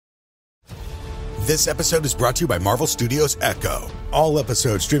This episode is brought to you by Marvel Studios Echo. All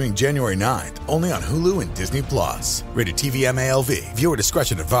episodes streaming January 9th, only on Hulu and Disney+. Rated TV MALV. Viewer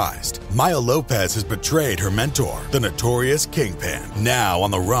discretion advised. Maya Lopez has betrayed her mentor, the notorious Kingpin. Now on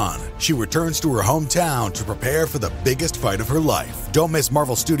the run, she returns to her hometown to prepare for the biggest fight of her life. Don't miss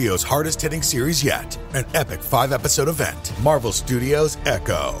Marvel Studios' hardest-hitting series yet. An epic 5-episode event. Marvel Studios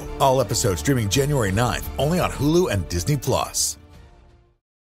Echo. All episodes streaming January 9th, only on Hulu and Disney+.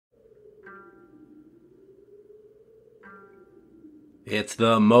 It's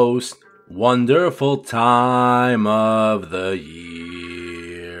the most wonderful time of the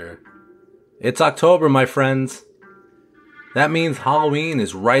year. It's October, my friends. That means Halloween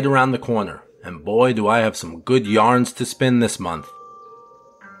is right around the corner, and boy do I have some good yarns to spin this month.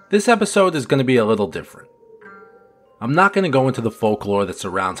 This episode is going to be a little different. I'm not going to go into the folklore that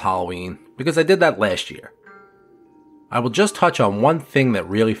surrounds Halloween, because I did that last year. I will just touch on one thing that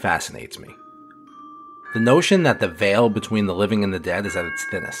really fascinates me. The notion that the veil between the living and the dead is at its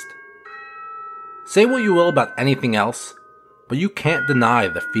thinnest. Say what you will about anything else, but you can't deny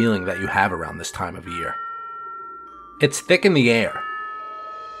the feeling that you have around this time of year. It's thick in the air,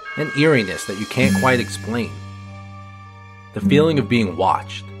 an eeriness that you can't quite explain. The feeling of being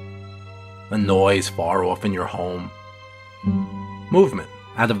watched, a noise far off in your home, movement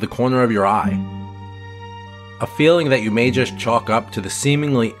out of the corner of your eye. A feeling that you may just chalk up to the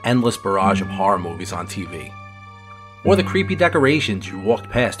seemingly endless barrage of horror movies on TV, or the creepy decorations you walked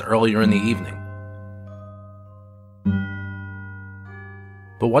past earlier in the evening.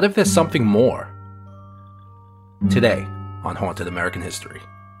 But what if there's something more? Today on Haunted American History.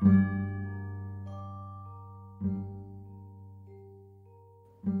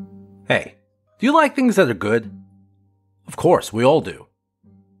 Hey, do you like things that are good? Of course, we all do.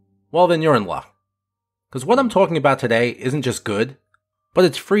 Well, then you're in luck. Because what I'm talking about today isn't just good, but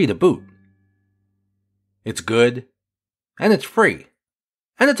it's free to boot. It's good, and it's free,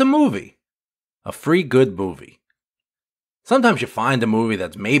 and it's a movie. A free good movie. Sometimes you find a movie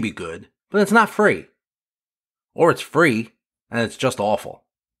that's maybe good, but it's not free. Or it's free, and it's just awful.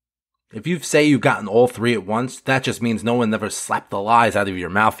 If you say you've gotten all three at once, that just means no one ever slapped the lies out of your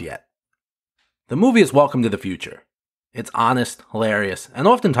mouth yet. The movie is Welcome to the Future. It's honest, hilarious, and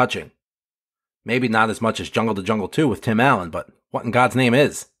often touching. Maybe not as much as Jungle to Jungle 2 with Tim Allen, but what in God's name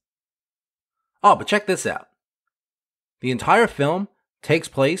is? Oh, but check this out. The entire film takes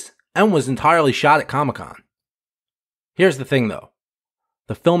place and was entirely shot at Comic-Con. Here's the thing, though.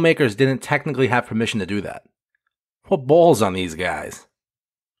 The filmmakers didn't technically have permission to do that. What balls on these guys?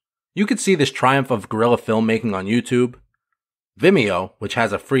 You could see this triumph of guerrilla filmmaking on YouTube, Vimeo, which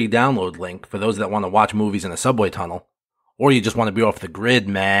has a free download link for those that want to watch movies in a subway tunnel, or you just want to be off the grid,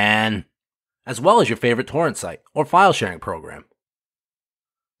 man, as well as your favorite torrent site or file sharing program.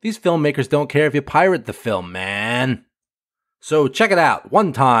 These filmmakers don't care if you pirate the film, man. So check it out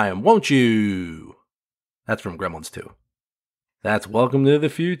one time, won't you? That's from Gremlins 2. That's Welcome to the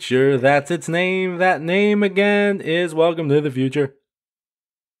Future. That's its name. That name again is Welcome to the Future.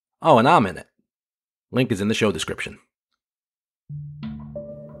 Oh, and I'm in it. Link is in the show description.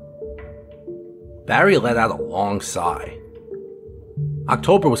 Barry let out a long sigh.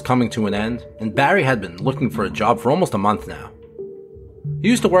 October was coming to an end, and Barry had been looking for a job for almost a month now. He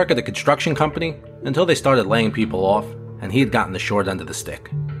used to work at a construction company until they started laying people off, and he had gotten the short end of the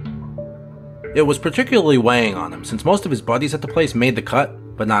stick. It was particularly weighing on him since most of his buddies at the place made the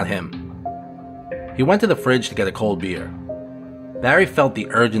cut, but not him. He went to the fridge to get a cold beer. Barry felt the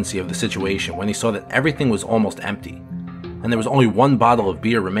urgency of the situation when he saw that everything was almost empty, and there was only one bottle of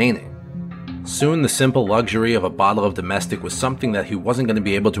beer remaining. Soon the simple luxury of a bottle of domestic was something that he wasn't going to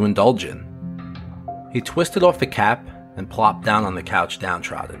be able to indulge in. He twisted off the cap and plopped down on the couch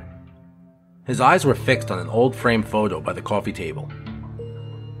downtrodden. His eyes were fixed on an old framed photo by the coffee table.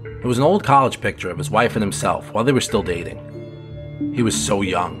 It was an old college picture of his wife and himself while they were still dating. He was so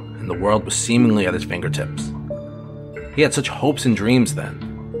young, and the world was seemingly at his fingertips. He had such hopes and dreams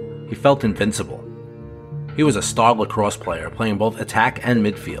then. He felt invincible. He was a star lacrosse player playing both attack and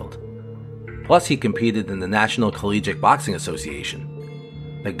midfield. Plus, he competed in the National Collegiate Boxing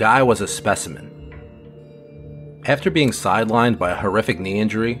Association. The guy was a specimen. After being sidelined by a horrific knee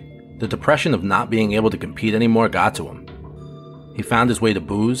injury, the depression of not being able to compete anymore got to him. He found his way to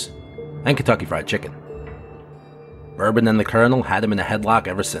booze and Kentucky Fried Chicken. Bourbon and the Colonel had him in a headlock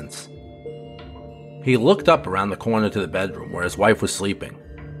ever since. He looked up around the corner to the bedroom where his wife was sleeping.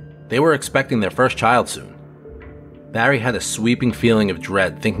 They were expecting their first child soon. Barry had a sweeping feeling of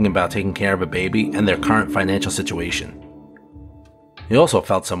dread thinking about taking care of a baby and their current financial situation. He also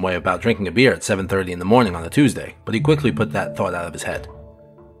felt some way about drinking a beer at 7:30 in the morning on a Tuesday, but he quickly put that thought out of his head.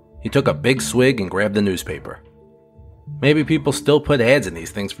 He took a big swig and grabbed the newspaper. Maybe people still put ads in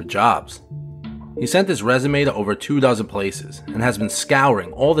these things for jobs. He sent his resume to over 24 places and has been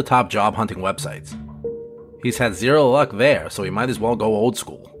scouring all the top job hunting websites. He's had zero luck there, so he might as well go old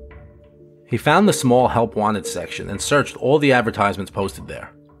school. He found the small help wanted section and searched all the advertisements posted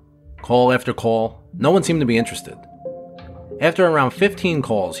there. Call after call, no one seemed to be interested. After around 15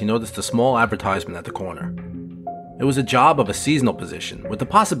 calls, he noticed a small advertisement at the corner. It was a job of a seasonal position with the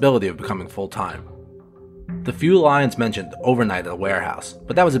possibility of becoming full-time. The few lines mentioned overnight at a warehouse,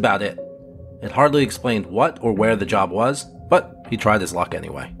 but that was about it. It hardly explained what or where the job was, but he tried his luck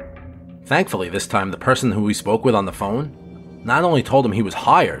anyway. Thankfully, this time the person who he spoke with on the phone not only told him he was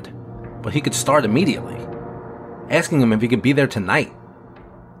hired, but he could start immediately, asking him if he could be there tonight.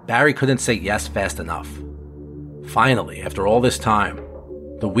 Barry couldn't say yes fast enough. Finally, after all this time,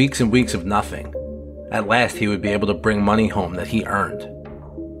 the weeks and weeks of nothing, at last he would be able to bring money home that he earned,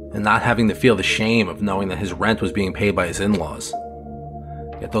 and not having to feel the shame of knowing that his rent was being paid by his in-laws.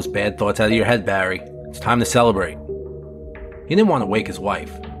 Get those bad thoughts out of your head, Barry. It's time to celebrate. He didn't want to wake his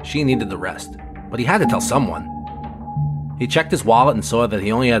wife. She needed the rest, but he had to tell someone. He checked his wallet and saw that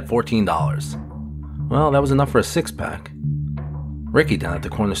he only had $14. Well, that was enough for a six-pack. Ricky down at the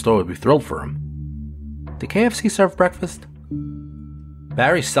corner store would be thrilled for him. Did KFC serve breakfast?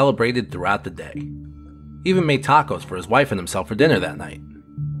 Barry celebrated throughout the day. Even made tacos for his wife and himself for dinner that night,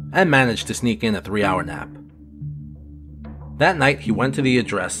 and managed to sneak in a 3-hour nap. That night, he went to the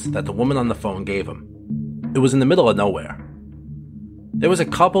address that the woman on the phone gave him. It was in the middle of nowhere. There was a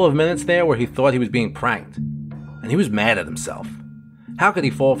couple of minutes there where he thought he was being pranked, and he was mad at himself. How could he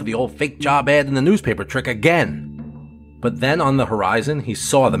fall for the old fake job ad in the newspaper trick again? But then on the horizon, he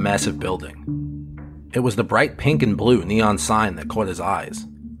saw the massive building. It was the bright pink and blue neon sign that caught his eyes.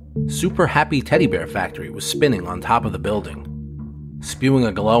 Super Happy Teddy Bear Factory was spinning on top of the building, spewing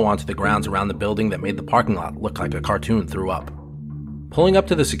a glow onto the grounds around the building that made the parking lot look like a cartoon threw up. Pulling up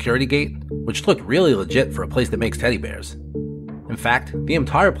to the security gate, which looked really legit for a place that makes teddy bears. In fact, the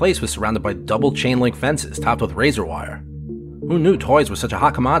entire place was surrounded by double chain-link fences topped with razor wire. Who knew toys were such a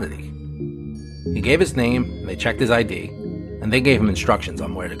hot commodity? He gave his name, and they checked his ID, and they gave him instructions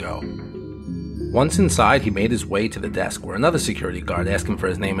on where to go. Once inside, he made his way to the desk where another security guard asked him for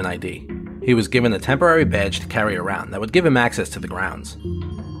his name and ID. He was given a temporary badge to carry around that would give him access to the grounds.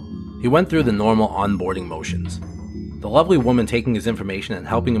 He went through the normal onboarding motions. The lovely woman taking his information and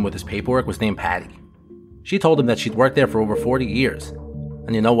helping him with his paperwork was named Patty. She told him that she'd worked there for over 40 years.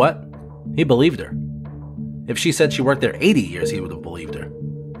 And you know what? He believed her. If she said she worked there 80 years, he would have believed her.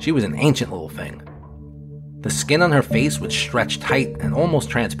 She was an ancient little thing. The skin on her face would stretch tight and almost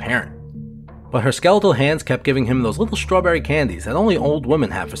transparent. But her skeletal hands kept giving him those little strawberry candies that only old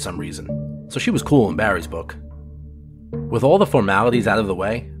women have for some reason. So she was cool in Barry's book. With all the formalities out of the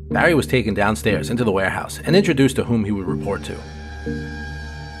way, Barry was taken downstairs into the warehouse and introduced to whom he would report to.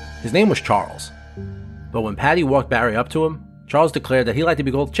 His name was Charles. But when Patty walked Barry up to him, Charles declared that he liked to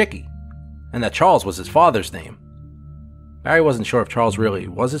be called Chicky, and that Charles was his father's name. Barry wasn't sure if Charles really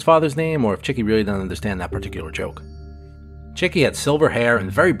was his father's name or if Chicky really didn't understand that particular joke. Chicky had silver hair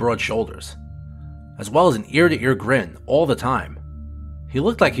and very broad shoulders, as well as an ear-to-ear grin all the time. He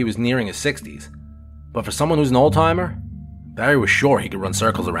looked like he was nearing his 60s, but for someone who's an old-timer, Barry was sure he could run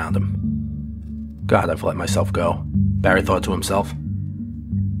circles around him. God, I've let myself go, Barry thought to himself.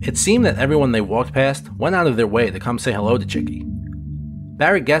 It seemed that everyone they walked past went out of their way to come say hello to Chicky.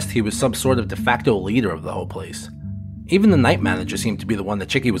 Barry guessed he was some sort of de facto leader of the whole place. Even the night manager seemed to be the one that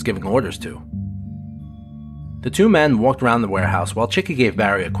Chicky was giving orders to. The two men walked around the warehouse while Chicky gave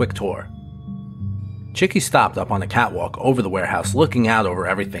Barry a quick tour. Chicky stopped up on a catwalk over the warehouse, looking out over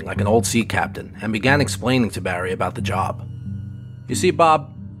everything like an old sea captain, and began explaining to Barry about the job. You see,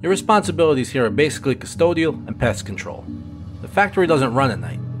 Bob, your responsibilities here are basically custodial and pest control. The factory doesn't run at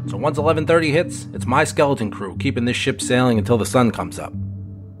night, so once 11:30 hits, it's my skeleton crew keeping this ship sailing until the sun comes up.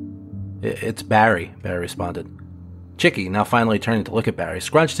 It's Barry, Barry responded. Chicky, now finally turning to look at Barry,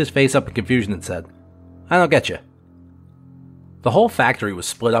 scrunched his face up in confusion and said, I don't get you. The whole factory was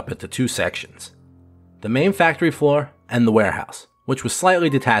split up into two sections. The main factory floor and the warehouse, which was slightly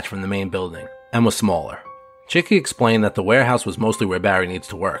detached from the main building and was smaller. Chicky explained that the warehouse was mostly where Barry needs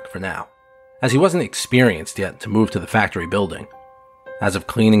to work for now, as he wasn't experienced yet to move to the factory building. As if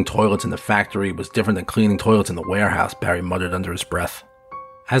cleaning toilets in the factory was different than cleaning toilets in the warehouse, Barry muttered under his breath.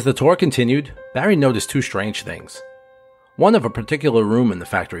 As the tour continued, Barry noticed two strange things. One of a particular room in the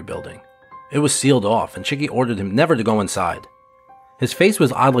factory building. It was sealed off, and Chicky ordered him never to go inside. His face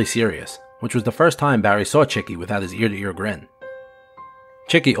was oddly serious, which was the first time Barry saw Chicky without his ear-to-ear grin.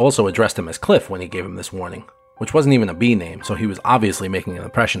 Chicky also addressed him as Cliff when he gave him this warning, which wasn't even a B name, so he was obviously making an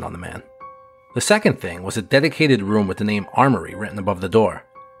impression on the man. The second thing was a dedicated room with the name Armory written above the door.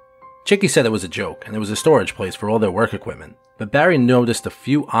 Chicky said it was a joke, and it was a storage place for all their work equipment, but Barry noticed a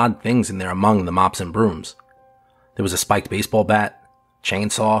few odd things in there among the mops and brooms. There was a spiked baseball bat,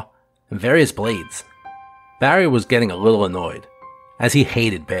 chainsaw, and various blades. Barry was getting a little annoyed, as he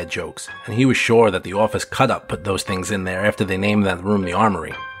hated bad jokes, and he was sure that the office cut-up put those things in there after they named that room the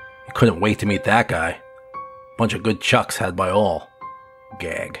Armory. He couldn't wait to meet that guy. Bunch of good chucks had by all.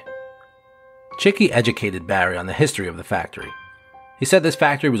 Gag. Chicky educated Barry on the history of the factory. He said this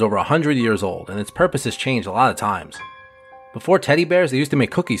factory was over 100 years old, and its purpose has changed a lot of times. Before teddy bears, they used to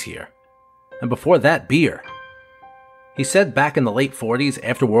make cookies here. And before that, beer. He said back in the late 40s,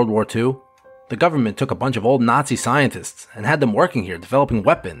 after World War II, the government took a bunch of old Nazi scientists and had them working here developing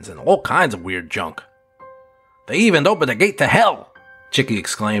weapons and all kinds of weird junk. They even opened a gate to hell, Chicky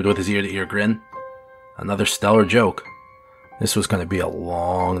exclaimed with his ear-to-ear grin. Another stellar joke. This was going to be a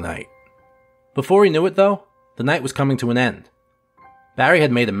long night. Before he knew it, though, the night was coming to an end. Barry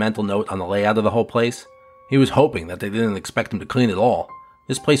had made a mental note on the layout of the whole place. He was hoping that they didn't expect him to clean it all.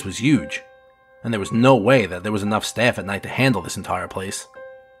 This place was huge, and there was no way that there was enough staff at night to handle this entire place.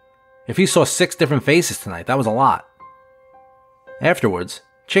 If he saw 6 different faces tonight, that was a lot. Afterwards,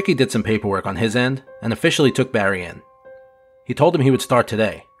 Chicky did some paperwork on his end and officially took Barry in. He told him he would start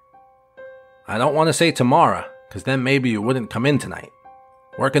today. I don't want to say tomorrow, because then maybe you wouldn't come in tonight.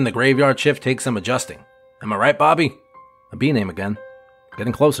 Working the graveyard shift takes some adjusting. Am I right, Bobby? A B name again.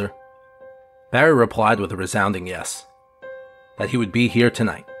 Getting closer. Barry replied with a resounding yes. That he would be here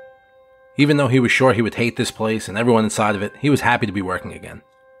tonight. Even though he was sure he would hate this place and everyone inside of it, he was happy to be working again.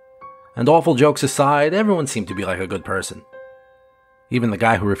 And awful jokes aside, everyone seemed to be like a good person. Even the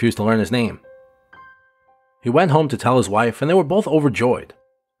guy who refused to learn his name. He went home to tell his wife, and they were both overjoyed,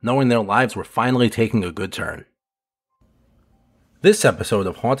 knowing their lives were finally taking a good turn. This episode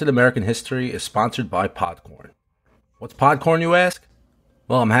of Haunted American History is sponsored by Podcorn. What's Podcorn, you ask?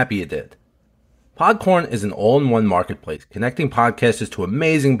 Well, I'm happy you did. Podcorn is an all-in-one marketplace connecting podcasters to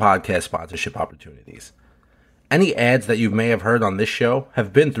amazing podcast sponsorship opportunities. Any ads that you may have heard on this show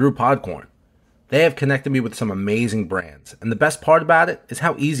have been through Podcorn. They have connected me with some amazing brands, and the best part about it is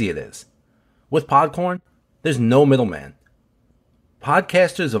how easy it is. With Podcorn, there's no middleman.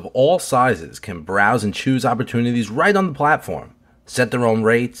 Podcasters of all sizes can browse and choose opportunities right on the platform, set their own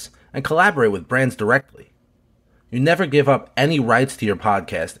rates, and collaborate with brands directly. You never give up any rights to your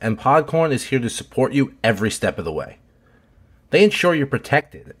podcast, and Podcorn is here to support you every step of the way. They ensure you're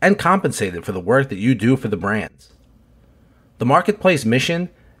protected and compensated for the work that you do for the brands. The marketplace mission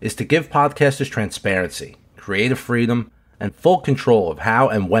is to give podcasters transparency, creative freedom, and full control of how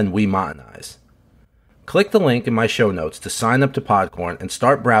and when we monetize. Click the link in my show notes to sign up to Podcorn and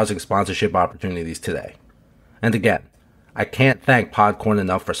start browsing sponsorship opportunities today. And again, I can't thank Podcorn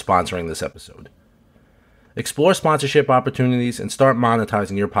enough for sponsoring this episode. Explore sponsorship opportunities and start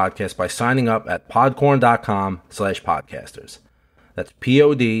monetizing your podcast by signing up at podcorn.com/podcasters. That's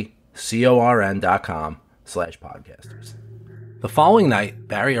podcorn.com/podcasters. The following night,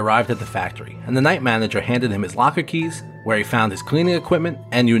 Barry arrived at the factory, and the night manager handed him his locker keys, where he found his cleaning equipment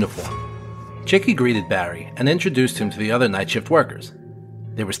and uniform. Chicky greeted Barry and introduced him to the other night shift workers.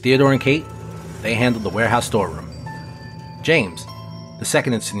 There was Theodore and Kate. They handled the warehouse storeroom. James, the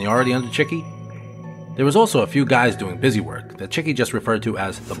second in seniority under Chicky. There was also a few guys doing busy work that Chicky just referred to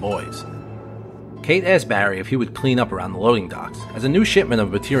as the boys. Kate asked Barry if he would clean up around the loading docks, as a new shipment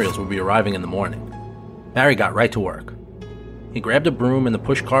of materials would be arriving in the morning. Barry got right to work. He grabbed a broom and a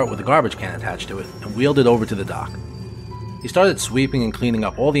push cart with a garbage can attached to it and wheeled it over to the dock. He started sweeping and cleaning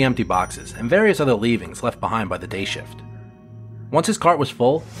up all the empty boxes and various other leavings left behind by the day shift. Once his cart was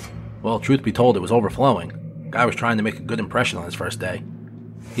full, well, truth be told, it was overflowing. The guy was trying to make a good impression on his first day.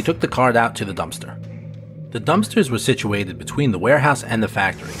 He took the cart out to the dumpster. The dumpsters were situated between the warehouse and the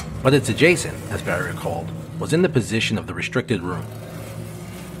factory, but its adjacent, as Barry recalled, was in the position of the restricted room.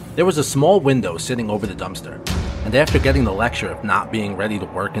 There was a small window sitting over the dumpster, and after getting the lecture of not being ready to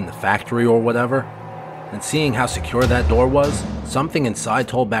work in the factory or whatever, and seeing how secure that door was, something inside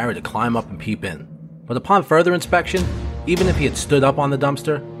told Barry to climb up and peep in. But upon further inspection, even if he had stood up on the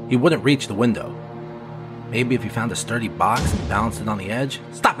dumpster, he wouldn't reach the window. Maybe if he found a sturdy box and balanced it on the edge?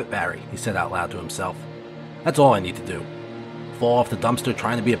 Stop it, Barry, he said out loud to himself. That's all I need to do. Fall off the dumpster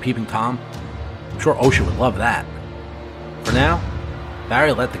trying to be a peeping Tom? I'm sure OSHA would love that. For now,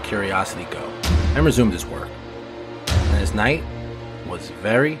 Barry let the curiosity go and resumed his work. And his night was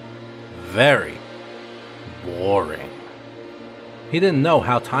very, very boring. He didn't know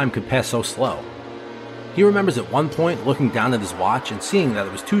how time could pass so slow. He remembers at one point looking down at his watch and seeing that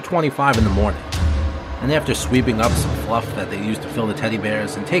it was 2:25 in the morning. and after sweeping up some fluff that they used to fill the teddy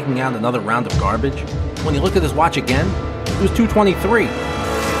bears and taking out another round of garbage, when he looked at his watch again, it was 2:23.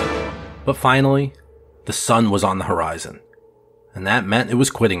 But finally, the sun was on the horizon, and that meant it was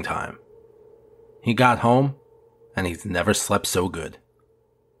quitting time. He got home, and he's never slept so good.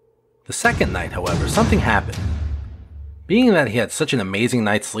 The second night, however, something happened. Being that he had such an amazing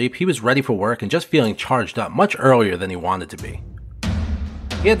night's sleep, he was ready for work and just feeling charged up much earlier than he wanted to be.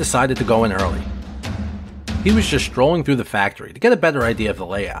 He had decided to go in early. He was just strolling through the factory to get a better idea of the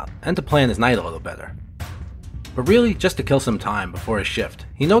layout and to plan his night a little better. But really, just to kill some time before his shift,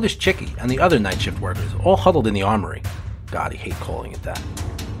 he noticed Chicky and the other night shift workers all huddled in the armory. God, he hates calling it that.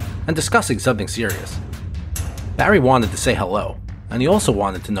 And discussing something serious. Barry wanted to say hello, and he also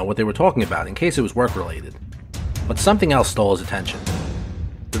wanted to know what they were talking about in case it was work-related. But something else stole his attention.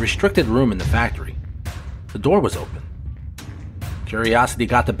 The restricted room in the factory. The door was open. Curiosity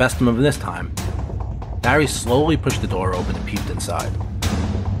got the best of him this time. Barry slowly pushed the door open and peeped inside.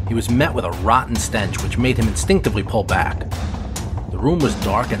 He was met with a rotten stench which made him instinctively pull back. The room was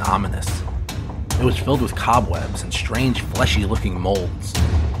dark and ominous. It was filled with cobwebs and strange fleshy-looking molds.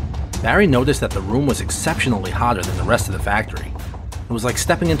 Barry noticed that the room was exceptionally hotter than the rest of the factory. It was like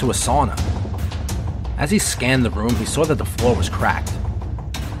stepping into a sauna. As he scanned the room, he saw that the floor was cracked.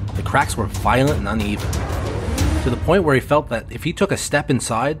 The cracks were violent and uneven, to the point where he felt that if he took a step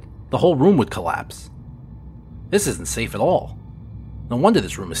inside, the whole room would collapse. This isn't safe at all. No wonder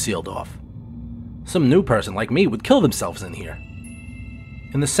this room is sealed off. Some new person like me would kill themselves in here.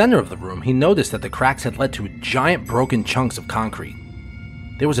 In the center of the room, he noticed that the cracks had led to giant broken chunks of concrete.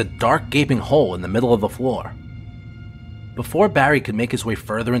 There was a dark gaping hole in the middle of the floor. Before Barry could make his way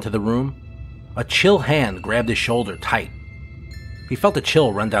further into the room, a chill hand grabbed his shoulder tight. He felt a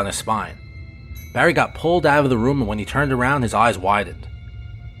chill run down his spine. Barry got pulled out of the room, and when he turned around, his eyes widened.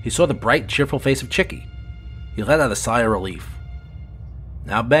 He saw the bright, cheerful face of Chicky. He let out a sigh of relief.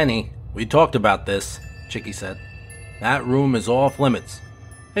 "Now, Benny, we talked about this," Chicky said. "That room is off limits."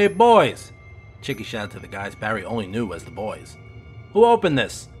 "Hey, boys!" Chicky shouted to the guys Barry only knew as the boys. "Who opened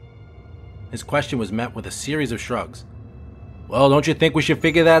this?" His question was met with a series of shrugs. "Well, don't you think we should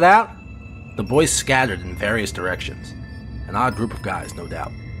figure that out?" The boys scattered in various directions. An odd group of guys, no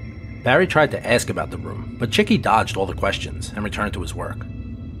doubt. Barry tried to ask about the room, but Chicky dodged all the questions and returned to his work.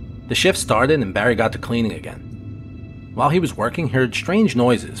 The shift started and Barry got to cleaning again. While he was working, he heard strange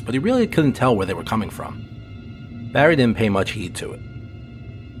noises, but he really couldn't tell where they were coming from. Barry didn't pay much heed to it.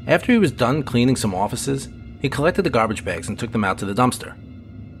 After he was done cleaning some offices, he collected the garbage bags and took them out to the dumpster.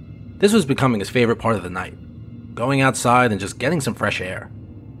 This was becoming his favorite part of the night, going outside and just getting some fresh air.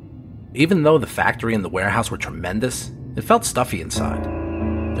 Even though the factory and the warehouse were tremendous, it felt stuffy inside.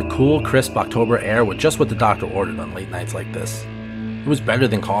 The cool, crisp October air was just what the doctor ordered on late nights like this. It was better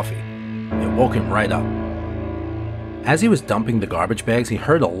than coffee. It woke him right up. As he was dumping the garbage bags, he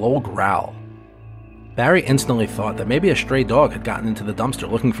heard a low growl. Barry instantly thought that maybe a stray dog had gotten into the dumpster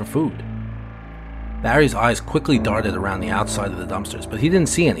looking for food. Barry's eyes quickly darted around the outside of the dumpsters, but he didn't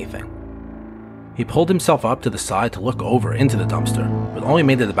see anything. He pulled himself up to the side to look over into the dumpster, but only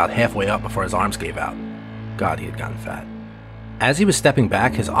made it about halfway up before his arms gave out. God, he had gotten fat. As he was stepping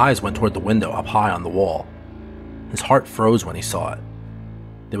back, his eyes went toward the window up high on the wall. His heart froze when he saw it.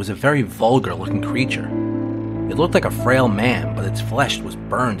 There was a very vulgar-looking creature. It looked like a frail man, but its flesh was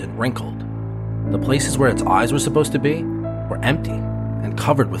burned and wrinkled. The places where its eyes were supposed to be were empty and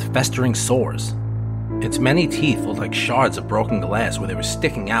covered with festering sores. Its many teeth looked like shards of broken glass where they were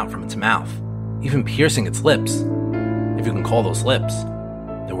sticking out from its mouth, even piercing its lips. If you can call those lips.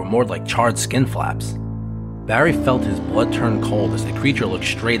 They were more like charred skin flaps. Barry felt his blood turn cold as the creature looked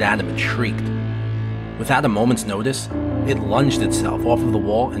straight at him and shrieked. Without a moment's notice, it lunged itself off of the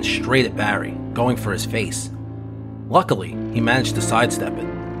wall and straight at Barry, going for his face. Luckily, he managed to sidestep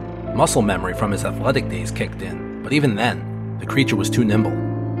it. Muscle memory from his athletic days kicked in, but even then, the creature was too nimble.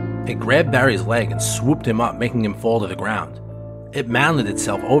 It grabbed Barry's leg and swooped him up, making him fall to the ground. It mounted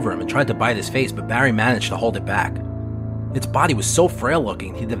itself over him and tried to bite his face, but Barry managed to hold it back. Its body was so frail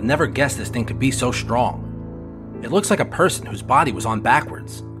looking, he'd have never guessed this thing could be so strong. It looks like a person whose body was on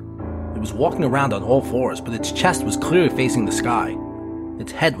backwards. It was walking around on all fours, but its chest was clearly facing the sky.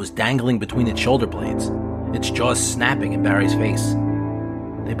 Its head was dangling between its shoulder blades, its jaws snapping in Barry's face.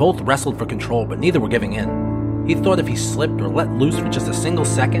 They both wrestled for control, but neither were giving in. He thought if he slipped or let loose for just a single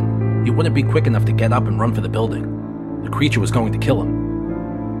second, he wouldn't be quick enough to get up and run for the building. The creature was going to kill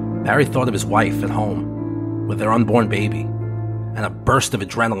him. Barry thought of his wife at home, with their unborn baby, and a burst of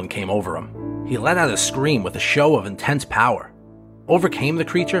adrenaline came over him. He let out a scream with a show of intense power, overcame the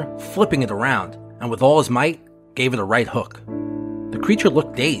creature, flipping it around, and with all his might, gave it a right hook. The creature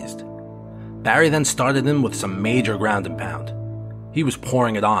looked dazed. Barry then started in with some major ground and pound. He was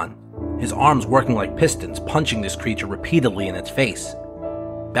pouring it on, his arms working like pistons, punching this creature repeatedly in its face.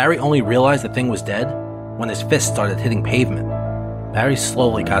 Barry only realized the thing was dead when his fist started hitting pavement. Barry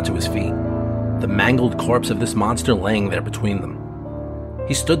slowly got to his feet, the mangled corpse of this monster laying there between them.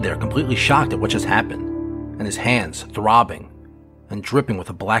 He stood there completely shocked at what just happened, and his hands throbbing and dripping with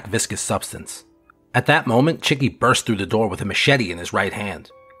a black viscous substance. At that moment, Chicky burst through the door with a machete in his right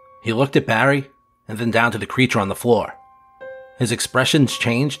hand. He looked at Barry, and then down to the creature on the floor. His expressions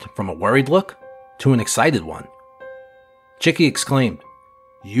changed from a worried look to an excited one. Chicky exclaimed,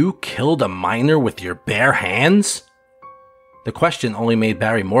 "You killed a miner with your bare hands?" The question only made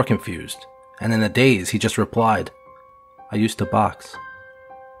Barry more confused, and in a daze he just replied, "I used to box."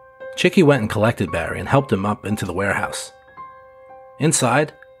 Chicky went and collected Barry and helped him up into the warehouse.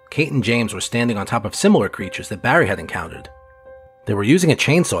 Inside, Kate and James were standing on top of similar creatures that Barry had encountered. They were using a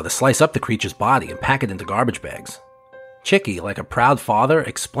chainsaw to slice up the creature's body and pack it into garbage bags. Chicky, like a proud father,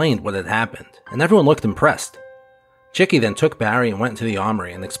 explained what had happened, and everyone looked impressed. Chicky then took Barry and went into the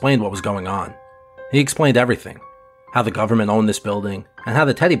armory and explained what was going on. He explained everything. How the government owned this building, and how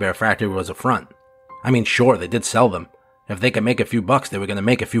the teddy bear factory was a front. I mean, sure, they did sell them. If they could make a few bucks, they were going to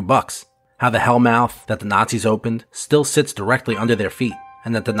make a few bucks. How the Hellmouth that the Nazis opened still sits directly under their feet,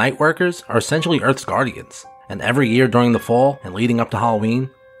 and that the night workers are essentially Earth's guardians. And every year during the fall and leading up to Halloween,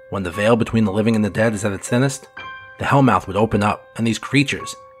 when the veil between the living and the dead is at its thinnest, the Hellmouth would open up, and these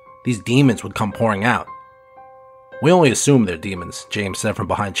creatures, these demons would come pouring out. "We only assume they're demons," James said from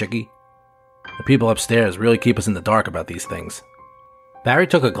behind Chicky. "The people upstairs really keep us in the dark about these things." Barry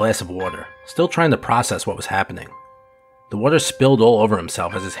took a glass of water, still trying to process what was happening. The water spilled all over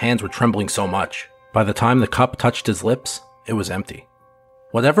himself as his hands were trembling so much. By the time the cup touched his lips, it was empty.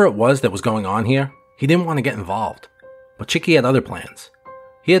 Whatever it was that was going on here, he didn't want to get involved. But Chicky had other plans.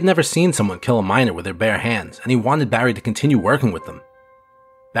 He had never seen someone kill a miner with their bare hands, and he wanted Barry to continue working with them.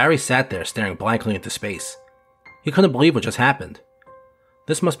 Barry sat there staring blankly into space. He couldn't believe what just happened.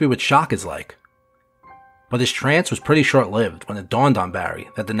 This must be what shock is like. But his trance was pretty short-lived when it dawned on Barry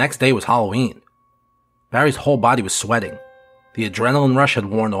that the next day was Halloween. Barry's whole body was sweating. The adrenaline rush had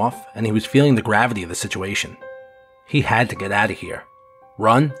worn off, and he was feeling the gravity of the situation. He had to get out of here.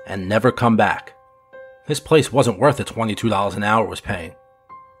 Run and never come back. This place wasn't worth the $22 an hour it was paying.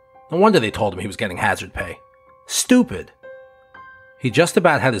 No wonder they told him he was getting hazard pay. Stupid! He just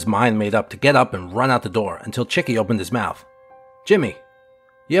about had his mind made up to get up and run out the door until Chicky opened his mouth. "Jimmy,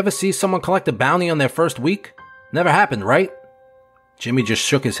 you ever see someone collect a bounty on their first week? Never happened, right?" Jimmy just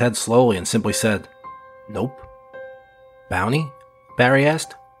shook his head slowly and simply said, "Nope." "Bounty?" Barry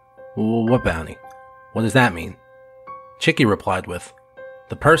asked. "What bounty? What does that mean?" Chicky replied with,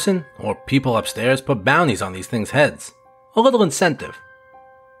 "The person, or people upstairs, put bounties on these things' heads. A little incentive.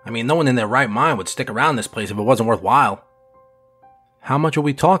 I mean, no one in their right mind would stick around this place if it wasn't worthwhile." "How much are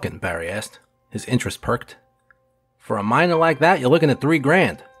we talking?" Barry asked. His interest perked. "For a miner like that, you're looking at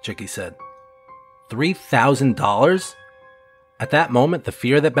 $3,000, Chicky said. $3,000? At that moment, the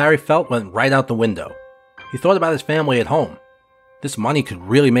fear that Barry felt went right out the window. He thought about his family at home. This money could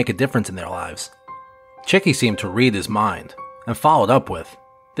really make a difference in their lives. Chicky seemed to read his mind, and followed up with,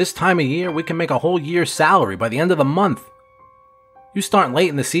 "This time of year, we can make a whole year's salary by the end of the month. You start late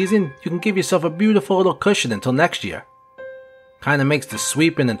in the season, you can give yourself a beautiful little cushion until next year. Kinda makes the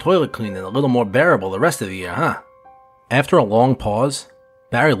sweeping and toilet cleaning a little more bearable the rest of the year, huh?" After a long pause,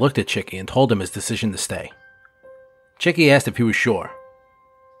 Barry looked at Chicky and told him his decision to stay. Chicky asked if he was sure.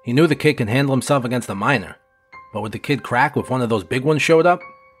 He knew the kid could handle himself against the miner, but would the kid crack if one of those big ones showed up?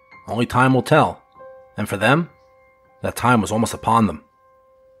 Only time will tell. And for them, that time was almost upon them.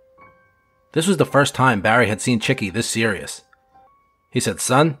 This was the first time Barry had seen Chicky this serious. He said,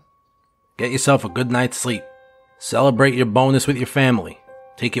 "Son, get yourself a good night's sleep. Celebrate your bonus with your family.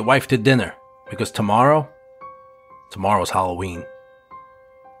 Take your wife to dinner, because tomorrow's Halloween."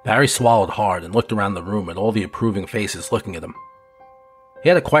 Barry swallowed hard and looked around the room at all the approving faces looking at him. He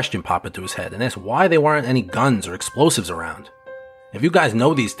had a question pop into his head and asked why there weren't any guns or explosives around. If you guys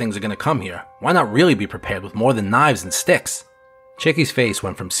know these things are going to come here, why not really be prepared with more than knives and sticks? Chicky's face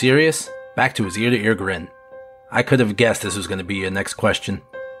went from serious back to his ear-to-ear grin. "I could have guessed this was going to be your next question.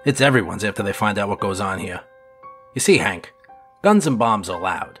 It's everyone's after they find out what goes on here. You see, Hank, guns and bombs are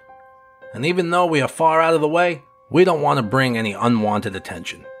loud. And even though we are far out of the way, we don't want to bring any unwanted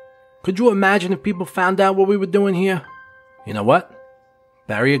attention. Could you imagine if people found out what we were doing here?" You know what?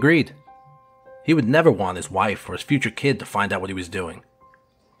 Barry agreed. He would never want his wife or his future kid to find out what he was doing.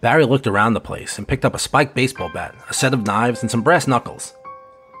 Barry looked around the place and picked up a spiked baseball bat, a set of knives, and some brass knuckles.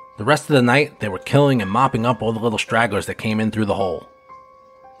 The rest of the night, they were killing and mopping up all the little stragglers that came in through the hole.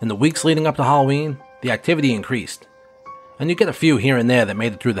 In the weeks leading up to Halloween, the activity increased, and you get a few here and there that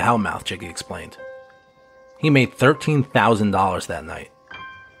made it through the Hellmouth, Chicky explained. He made $13,000 that night.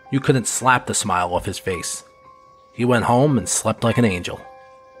 You couldn't slap the smile off his face. He went home and slept like an angel.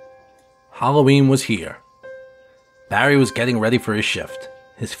 Halloween was here. Barry was getting ready for his shift.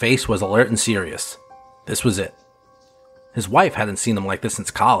 His face was alert and serious. This was it. His wife hadn't seen him like this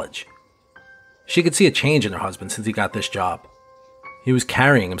since college. She could see a change in her husband since he got this job. He was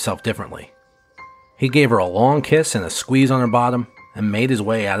carrying himself differently. He gave her a long kiss and a squeeze on her bottom and made his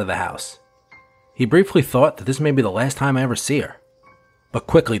way out of the house. He briefly thought that this may be the last time I ever see her, but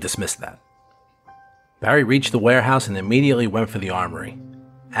quickly dismissed that. Barry reached the warehouse and immediately went for the armory.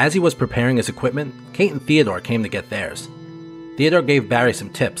 As he was preparing his equipment, Kate and Theodore came to get theirs. Theodore gave Barry some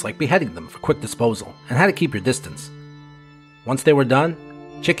tips, like beheading them for quick disposal and how to keep your distance. Once they were done,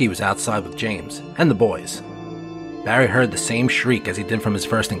 Chicky was outside with James and the boys. Barry heard the same shriek as he did from his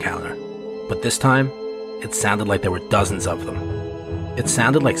first encounter, but this time, it sounded like there were dozens of them. It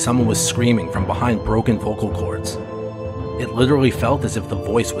sounded like someone was screaming from behind broken vocal cords. It literally felt as if the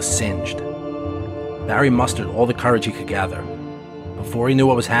voice was singed. Barry mustered all the courage he could gather. Before he knew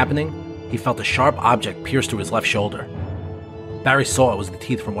what was happening, he felt a sharp object pierce through his left shoulder. Barry saw it was the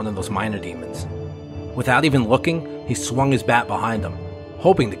teeth from one of those minor demons. Without even looking, he swung his bat behind him,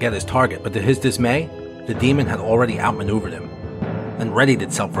 hoping to get his target, but to his dismay, the demon had already outmaneuvered him, and readied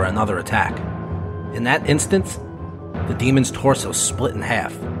itself for another attack. In that instant, the demon's torso split in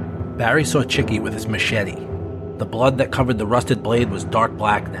half. Barry saw Chicky with his machete. The blood that covered the rusted blade was dark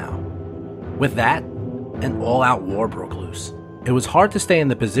black now. With that, an all-out war broke loose. It was hard to stay in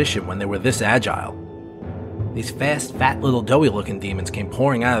the position when they were this agile. These fast, fat little doughy-looking demons came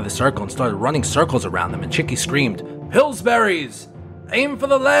pouring out of the circle and started running circles around them, and Chicky screamed, "Pillsburies! Aim for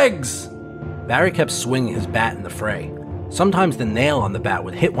the legs!" Barry kept swinging his bat in the fray. Sometimes the nail on the bat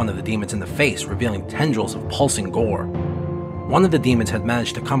would hit one of the demons in the face, revealing tendrils of pulsing gore. One of the demons had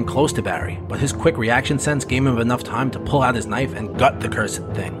managed to come close to Barry, but his quick reaction sense gave him enough time to pull out his knife and gut the cursed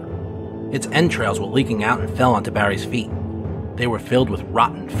thing. Its entrails were leaking out and fell onto Barry's feet. They were filled with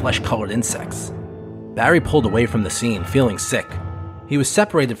rotten, flesh-colored insects. Barry pulled away from the scene, feeling sick. He was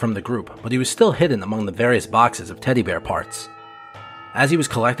separated from the group, but he was still hidden among the various boxes of teddy bear parts. As he was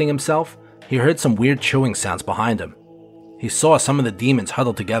collecting himself, he heard some weird chewing sounds behind him. He saw some of the demons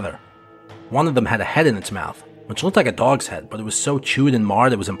huddled together. One of them had a head in its mouth, which looked like a dog's head, but it was so chewed and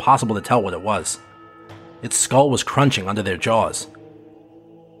marred it was impossible to tell what it was. Its skull was crunching under their jaws.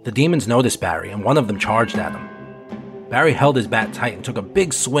 The demons noticed Barry, and one of them charged at him. Barry held his bat tight and took a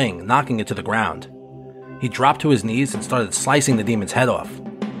big swing, knocking it to the ground. He dropped to his knees and started slicing the demon's head off.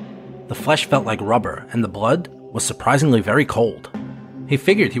 The flesh felt like rubber, and the blood was surprisingly very cold. He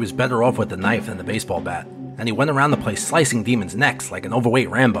figured he was better off with the knife than the baseball bat, and he went around the place slicing demons' necks like an overweight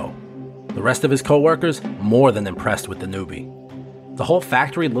Rambo. The rest of his co-workers more than impressed with the newbie. The whole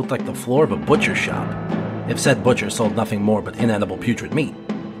factory looked like the floor of a butcher's shop, if said butcher sold nothing more but inedible putrid meat.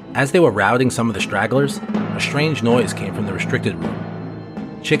 As they were routing some of the stragglers, a strange noise came from the restricted room.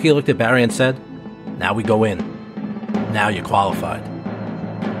 Chicky looked at Barry and said, "Now we go in. Now you're qualified."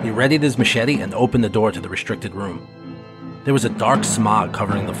 He readied his machete and opened the door to the restricted room. There was a dark smog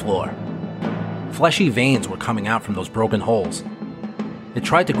covering the floor. Fleshy veins were coming out from those broken holes. It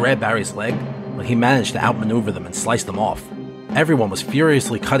tried to grab Barry's leg, but he managed to outmaneuver them and slice them off. Everyone was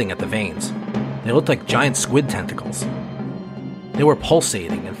furiously cutting at the veins. They looked like giant squid tentacles. They were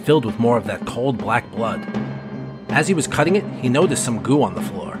pulsating and filled with more of that cold black blood. As he was cutting it, he noticed some goo on the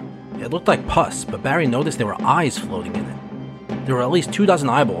floor. It looked like pus, but Barry noticed there were eyes floating in it. There were at least 24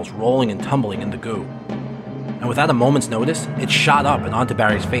 eyeballs rolling and tumbling in the goo. And without a moment's notice, it shot up and onto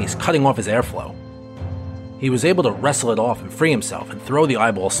Barry's face, cutting off his airflow. He was able to wrestle it off and free himself and throw the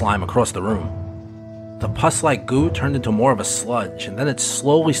eyeball slime across the room. The pus-like goo turned into more of a sludge, and then it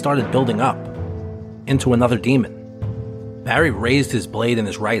slowly started building up into another demon. Barry raised his blade in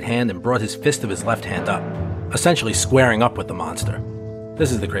his right hand and brought his fist of his left hand up, essentially squaring up with the monster.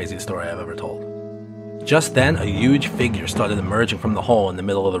 This is the craziest story I've ever told. Just then, a huge figure started emerging from the hole in the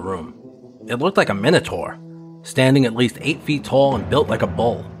middle of the room. It looked like a minotaur, standing at least 8 feet tall and built like a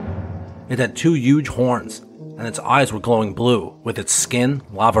bull. It had 2 huge horns, and its eyes were glowing blue, with its skin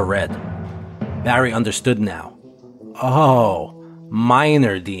lava red. Barry understood now. Oh,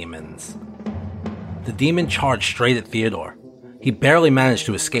 minor demons. The demon charged straight at Theodore. He barely managed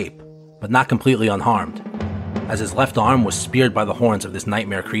to escape, but not completely unharmed, as his left arm was speared by the horns of this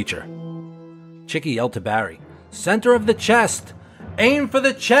nightmare creature. Chicky yelled to Barry, "Center of the chest! Aim for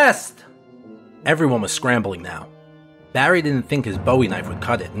the chest!" Everyone was scrambling now. Barry didn't think his Bowie knife would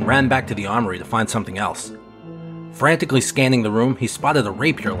cut it and ran back to the armory to find something else. Frantically scanning the room, he spotted a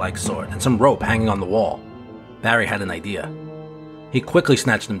rapier-like sword and some rope hanging on the wall. Barry had an idea. He quickly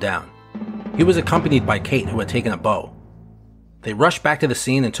snatched them down. He was accompanied by Kate, who had taken a bow. They rushed back to the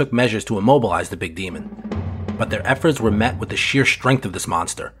scene and took measures to immobilize the big demon. But their efforts were met with the sheer strength of this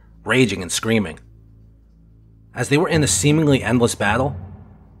monster, raging and screaming. As they were in a seemingly endless battle,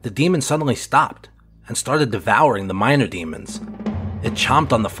 the demon suddenly stopped and started devouring the minor demons. It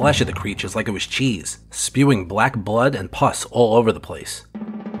chomped on the flesh of the creatures like it was cheese, spewing black blood and pus all over the place.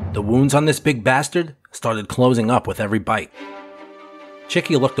 The wounds on this big bastard started closing up with every bite.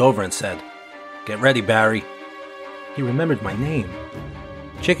 Chicky looked over and said, "Get ready, Barry." He remembered my name.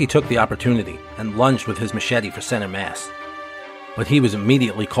 Chicky took the opportunity and lunged with his machete for center mass. But he was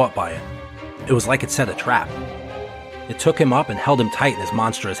immediately caught by it. It was like it set a trap. It took him up and held him tight in his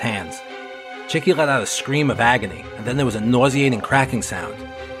monstrous hands. Chicky let out a scream of agony, and then there was a nauseating cracking sound.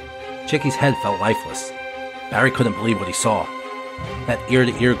 Chicky's head fell lifeless. Barry couldn't believe what he saw. That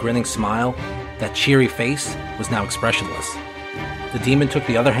ear-to-ear grinning smile, that cheery face, was now expressionless. The demon took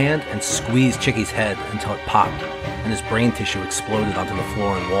the other hand and squeezed Chicky's head until it popped, and his brain tissue exploded onto the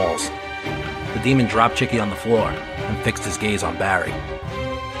floor and walls. The demon dropped Chicky on the floor and fixed his gaze on Barry.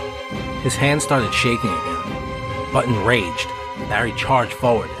 His hand started shaking again, but enraged, Barry charged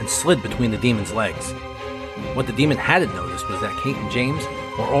forward and slid between the demon's legs. What the demon hadn't noticed was that Kate and James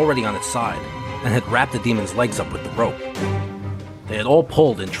were already on its side and had wrapped the demon's legs up with the rope. They had all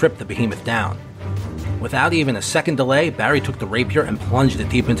pulled and tripped the behemoth down. Without even a second delay, Barry took the rapier and plunged it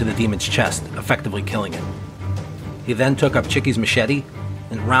deep into the demon's chest, effectively killing it. He then took up Chicky's machete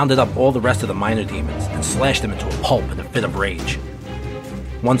and rounded up all the rest of the minor demons and slashed them into a pulp in a fit of rage.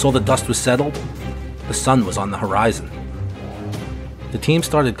 Once all the dust was settled, the sun was on the horizon. The team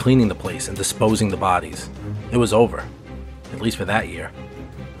started cleaning the place and disposing the bodies. It was over, at least for that year.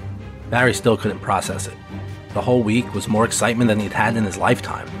 Barry still couldn't process it. The whole week was more excitement than he'd had in his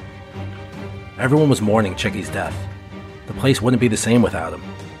lifetime. Everyone was mourning Chicky's death. The place wouldn't be the same without him.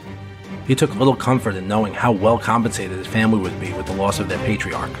 He took little comfort in knowing how well compensated his family would be with the loss of their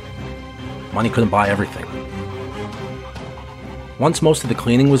patriarch. Money couldn't buy everything. Once most of the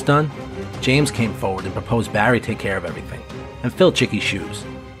cleaning was done, James came forward and proposed Barry take care of everything and fill Chicky's shoes.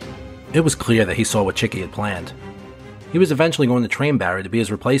 It was clear that he saw what Chicky had planned. He was eventually going to train Barry to be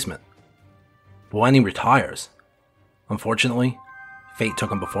his replacement. But when he retires, unfortunately, fate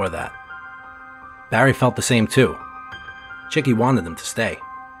took him before that. Barry felt the same too. Chicky wanted him to stay.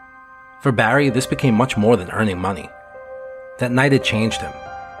 For Barry, this became much more than earning money. That night had changed him.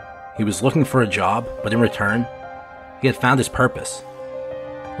 He was looking for a job, but in return, he had found his purpose.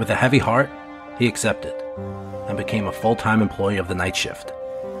 With a heavy heart, he accepted and became a full-time employee of the night shift.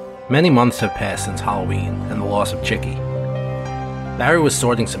 Many months have passed since Halloween and the loss of Chicky. Barry was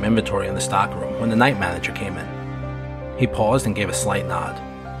sorting some inventory in the stockroom when the night manager came in. He paused and gave a slight nod.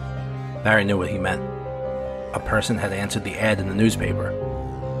 Barry knew what he meant. A person had answered the ad in the newspaper.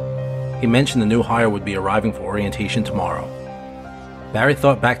 He mentioned the new hire would be arriving for orientation tomorrow. Barry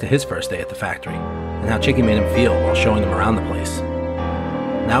thought back to his first day at the factory and how Chicky made him feel while showing him around the place.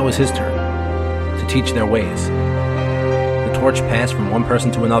 Now it was his turn to teach their ways. The torch passed from one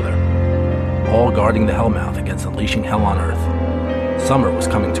person to another, all guarding the Hellmouth against unleashing hell on Earth. Summer was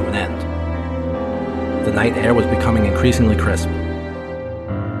coming to an end. The night air was becoming increasingly crisp.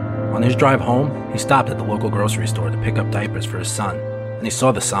 On his drive home, he stopped at the local grocery store to pick up diapers for his son, and he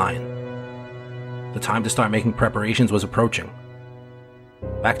saw the sign. The time to start making preparations was approaching.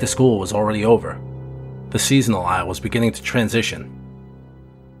 Back to school was already over. The seasonal aisle was beginning to transition.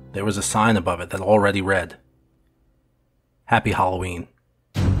 There was a sign above it that already read, "Happy Halloween."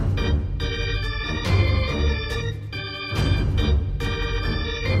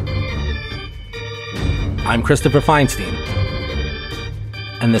 I'm Christopher Feinstein,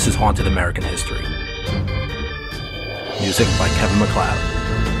 and this is Haunted American History. Music by Kevin MacLeod.